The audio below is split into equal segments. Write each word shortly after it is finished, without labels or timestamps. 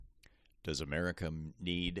Does America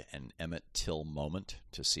need an Emmett Till moment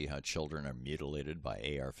to see how children are mutilated by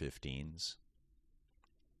AR-15s?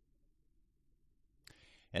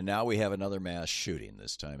 And now we have another mass shooting,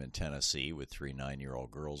 this time in Tennessee, with 3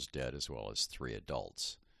 9-year-old girls dead as well as 3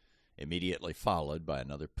 adults. Immediately followed by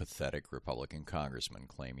another pathetic Republican congressman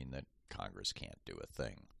claiming that Congress can't do a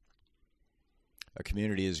thing. A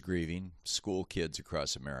community is grieving, school kids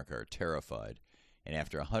across America are terrified, and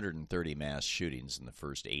after 130 mass shootings in the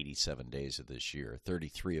first 87 days of this year,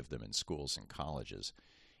 33 of them in schools and colleges,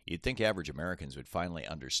 you'd think average Americans would finally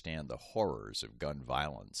understand the horrors of gun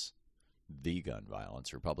violence, the gun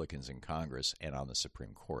violence Republicans in Congress and on the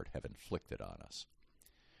Supreme Court have inflicted on us.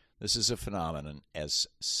 This is a phenomenon as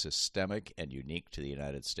systemic and unique to the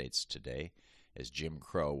United States today as Jim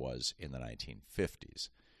Crow was in the 1950s,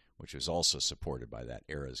 which was also supported by that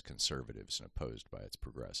era's conservatives and opposed by its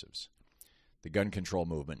progressives. The gun control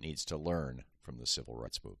movement needs to learn from the civil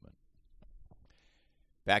rights movement.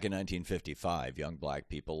 Back in 1955, young black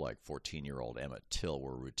people like 14-year-old Emmett Till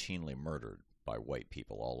were routinely murdered by white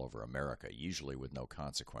people all over America, usually with no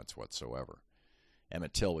consequence whatsoever.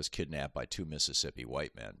 Emmett Till was kidnapped by 2 Mississippi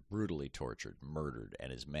white men, brutally tortured, murdered,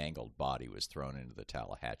 and his mangled body was thrown into the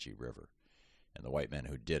Tallahatchie River. And the white men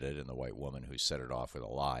who did it and the white woman who set it off with a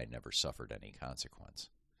lie never suffered any consequence.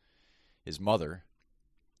 His mother,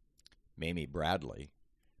 Mamie Bradley,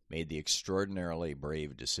 made the extraordinarily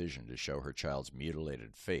brave decision to show her child's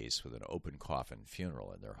mutilated face with an open coffin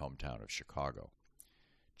funeral in their hometown of Chicago.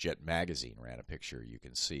 Jet magazine ran a picture you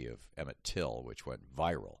can see of Emmett Till, which went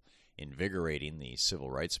viral, invigorating the civil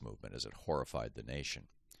rights movement as it horrified the nation.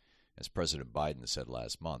 As President Biden said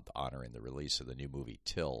last month, honoring the release of the new movie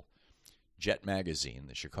Till, Jet magazine,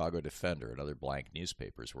 the Chicago Defender, and other blank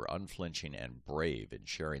newspapers were unflinching and brave in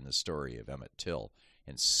sharing the story of Emmett Till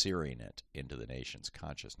and searing it into the nation's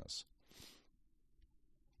consciousness.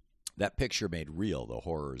 That picture made real the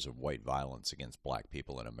horrors of white violence against black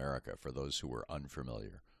people in America for those who were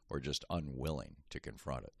unfamiliar or just unwilling to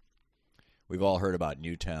confront it. We've all heard about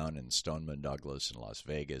Newtown and Stoneman Douglas in Las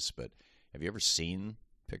Vegas, but have you ever seen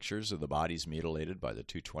pictures of the bodies mutilated by the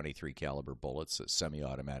 .223 caliber bullets that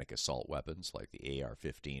semi-automatic assault weapons like the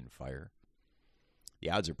AR-15 fire? The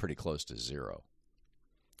odds are pretty close to 0.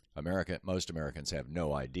 Most Americans have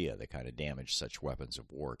no idea the kind of damage such weapons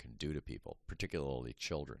of war can do to people, particularly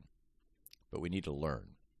children. But we need to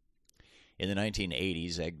learn. In the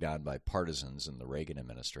 1980s, egged on by partisans in the Reagan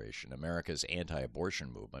administration, America's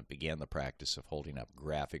anti-abortion movement began the practice of holding up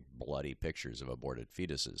graphic, bloody pictures of aborted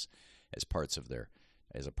fetuses as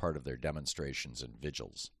a part of their demonstrations and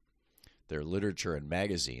vigils. Their literature and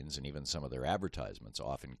magazines, and even some of their advertisements,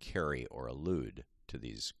 often carry or allude to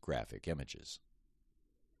these graphic images.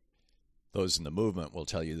 Those in the movement will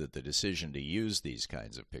tell you that the decision to use these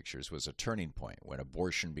kinds of pictures was a turning point when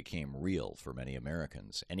abortion became real for many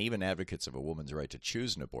Americans, and even advocates of a woman's right to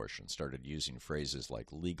choose an abortion started using phrases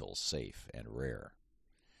like legal, safe, and rare.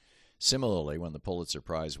 Similarly, when the Pulitzer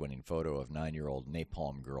Prize-winning photo of 9-year-old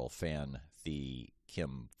Napalm Girl fan Thi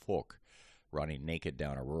Kim Phuc running naked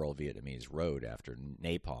down a rural Vietnamese road after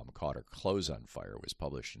napalm caught her clothes on fire was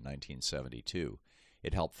published in 1972,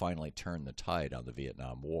 it helped finally turn the tide on the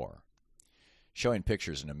Vietnam War. Showing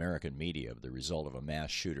pictures in American media of the result of a mass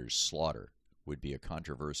shooter's slaughter would be a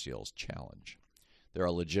controversial challenge. There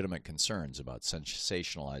are legitimate concerns about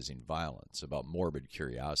sensationalizing violence, about morbid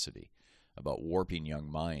curiosity, about warping young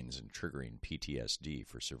minds and triggering PTSD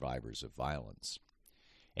for survivors of violence.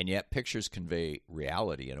 And yet pictures convey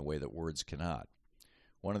reality in a way that words cannot.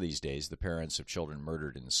 One of these days, the parents of children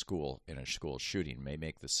murdered in a school shooting may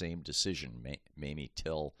make the same decision Mamie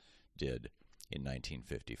Till did in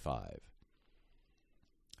 1955.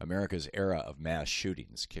 America's era of mass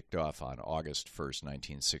shootings kicked off on August 1st,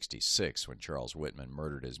 1966, when Charles Whitman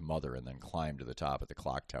murdered his mother and then climbed to the top of the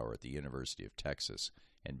clock tower at the University of Texas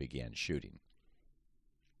and began shooting.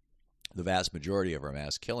 The vast majority of our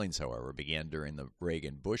mass killings, however, began during the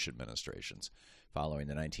Reagan-Bush administrations, following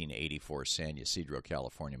the 1984 San Ysidro,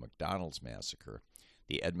 California McDonald's massacre,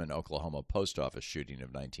 the Edmond, Oklahoma post office shooting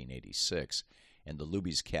of 1986, and the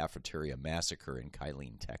Luby's Cafeteria massacre in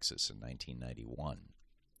Kylene, Texas in 1991.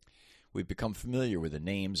 We've become familiar with the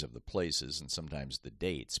names of the places and sometimes the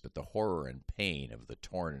dates, but the horror and pain of the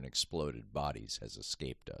torn and exploded bodies has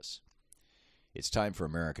escaped us. It's time for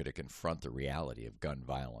America to confront the reality of gun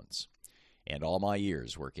violence. And all my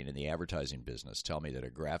years working in the advertising business tell me that a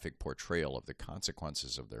graphic portrayal of the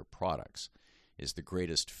consequences of their products is the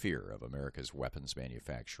greatest fear of America's weapons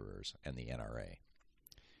manufacturers and the NRA.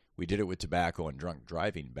 We did it with tobacco and drunk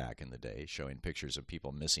driving back in the day, showing pictures of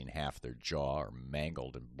people missing half their jaw or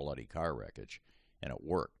mangled in bloody car wreckage, and it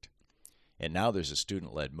worked. And now there's a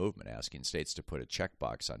student-led movement asking states to put a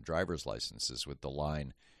checkbox on driver's licenses with the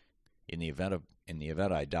line, in the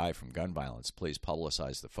event I die from gun violence, please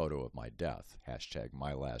publicize the photo of my death.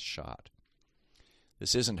 #MyLastShot.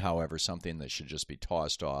 This isn't, however, something that should just be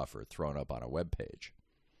tossed off or thrown up on a web page.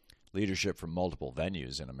 Leadership from multiple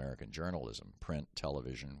venues in American journalism, print,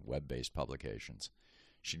 television, web-based publications,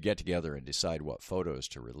 should get together and decide what photos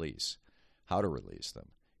to release, how to release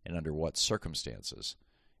them, and under what circumstances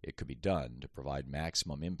it could be done to provide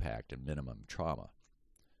maximum impact and minimum trauma.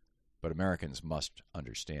 But Americans must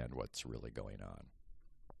understand what's really going on.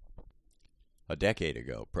 A decade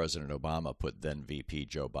ago, President Obama put then VP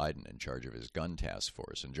Joe Biden in charge of his gun task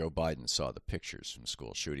force, and Joe Biden saw the pictures from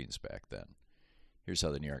school shootings back then. Here's how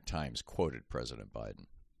the New York Times quoted President Biden.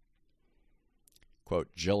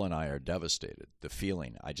 Quote, "Jill and I are devastated. The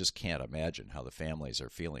feeling, I just can't imagine how the families are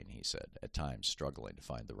feeling," he said, at times struggling to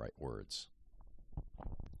find the right words.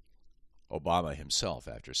 Obama himself,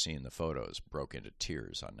 after seeing the photos, broke into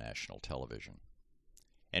tears on national television.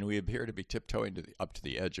 And we appear to be tiptoeing up to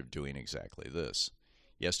the edge of doing exactly this.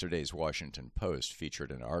 Yesterday's Washington Post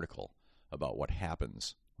featured an article about what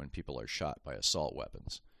happens when people are shot by assault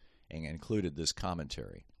weapons, and included this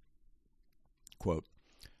commentary. Quote,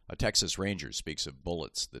 "A Texas Ranger speaks of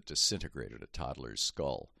bullets that disintegrated a toddler's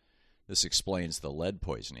skull. This explains the lead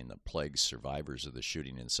poisoning that plagues survivors of the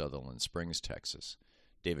shooting in Sutherland Springs, Texas.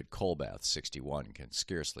 David Colbath, 61, can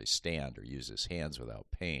scarcely stand or use his hands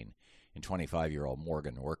without pain, and 25-year-old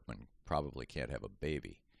Morgan Workman probably can't have a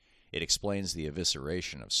baby. It explains the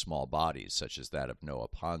evisceration of small bodies, such as that of Noah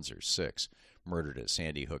Ponzer, 6, murdered at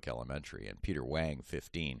Sandy Hook Elementary, and Peter Wang,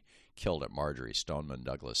 15, killed at Marjorie Stoneman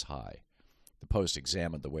Douglas High. The Post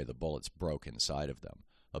examined the way the bullets broke inside of them,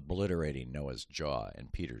 obliterating Noah's jaw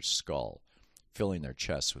and Peter's skull, filling their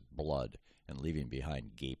chests with blood and leaving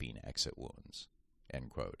behind gaping exit wounds." End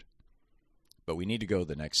quote. But we need to go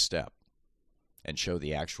the next step and show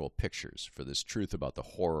the actual pictures for this truth about the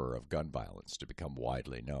horror of gun violence to become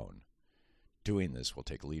widely known. Doing this will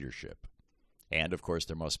take leadership. And, of course,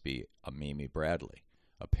 there must be a Mimi Bradley,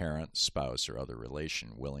 a parent, spouse, or other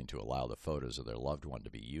relation willing to allow the photos of their loved one to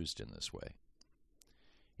be used in this way.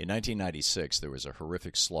 In 1996, there was a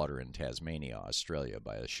horrific slaughter in Tasmania, Australia,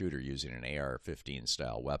 by a shooter using an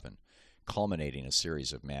AR-15-style weapon, culminating a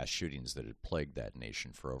series of mass shootings that had plagued that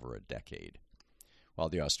nation for over a decade. While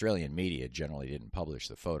the Australian media generally didn't publish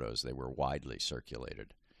the photos, they were widely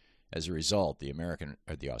circulated. As a result,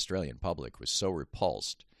 the Australian public was so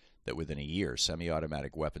repulsed that within a year,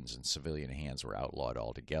 semi-automatic weapons in civilian hands were outlawed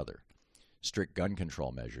altogether. Strict gun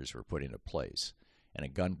control measures were put into place, and a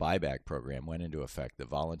gun buyback program went into effect that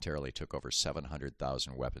voluntarily took over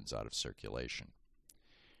 700,000 weapons out of circulation.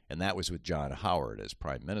 And that was with John Howard as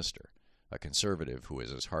Prime Minister, a conservative who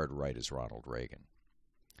was as hard right as Ronald Reagan.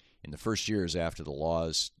 In the first years after the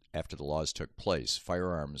laws took place,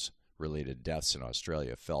 firearms-related deaths in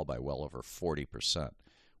Australia fell by well over 40%,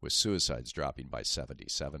 with suicides dropping by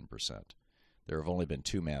 77%. There have only been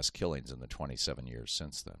 2 mass killings in the 27 years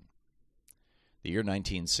since then. The year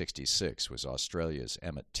 1966 was Australia's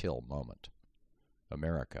Emmett Till moment.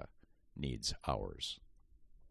 America needs ours.